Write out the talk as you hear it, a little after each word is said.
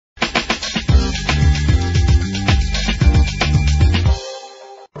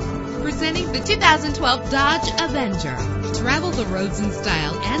2012 Dodge Avenger. Travel the roads in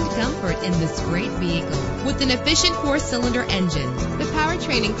style and comfort in this great vehicle with an efficient 4-cylinder engine. The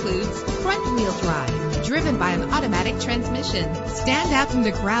powertrain includes front-wheel drive, driven by an automatic transmission. Stand out from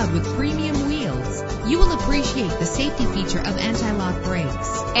the crowd with premium wheels. You will appreciate the safety feature of anti-lock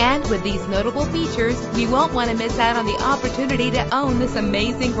brakes. And with these notable features, you won't want to miss out on the opportunity to own this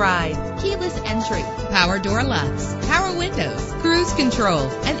amazing ride. Keyless entry, power door locks, power windows, cruise control,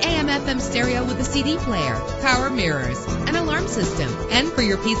 an AM/FM stereo with a CD player, power mirrors, an alarm system. And for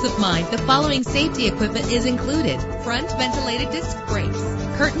your peace of mind, the following safety equipment is included: front ventilated disc brakes,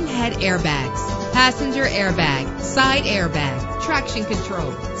 curtain head airbags, passenger airbag, side airbag, traction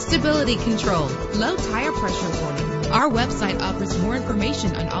control, stability control, low tire pressure warning. Our website offers more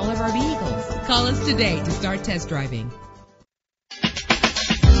information on all of our vehicles. Call us today to start test driving.